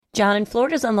John in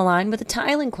Florida's on the line with a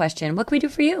tiling question. What can we do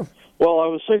for you? Well, I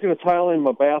was thinking of tiling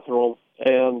my bathroom,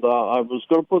 and I was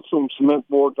going to put some cement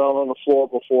board down on the floor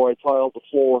before I tiled the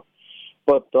floor.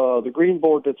 But the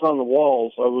Greenboard that's on the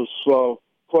walls, I was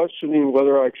questioning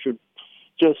whether I should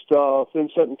just thin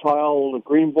set and tile the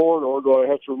Greenboard, or do I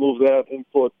have to remove that and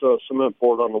put cement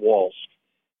board on the walls?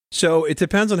 So it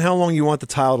depends on how long you want the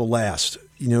tile to last.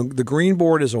 You know, the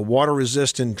Greenboard is a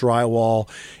water-resistant drywall,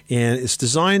 and it's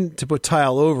designed to put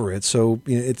tile over it. So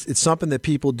you know, it's something that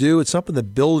people do. It's something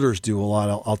that builders do a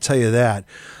lot. I'll tell you that.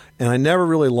 And I never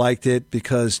really liked it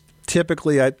because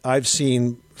typically I've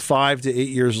seen 5 to 8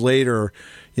 years later,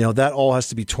 you know, that all has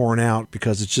to be torn out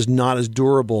because it's just not as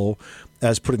durable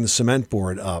as putting the cement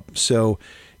board up. So,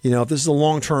 you know, if this is a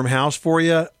long-term house for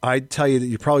you, I'd tell you that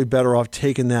you're probably better off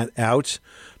taking that out,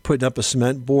 putting up a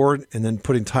cement board, and then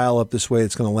putting tile up this way.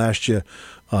 It's going to last you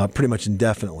pretty much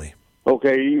indefinitely.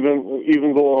 Okay,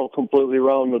 even go completely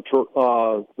around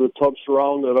the tub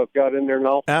surround that I've got in there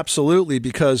now? Absolutely,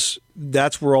 because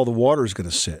that's where all the water is going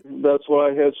to sit. That's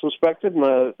what I had suspected, and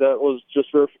that was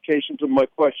just verification to my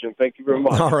question. Thank you very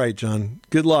much. All right, John.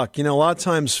 Good luck. You know, a lot of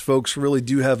times folks really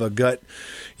do have a gut,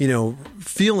 you know,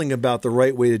 feeling about the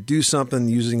right way to do something.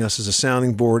 Using us as a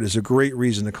sounding board is a great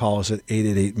reason to call us at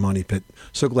 888-MONEY-PIT.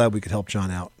 So glad we could help John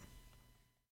out.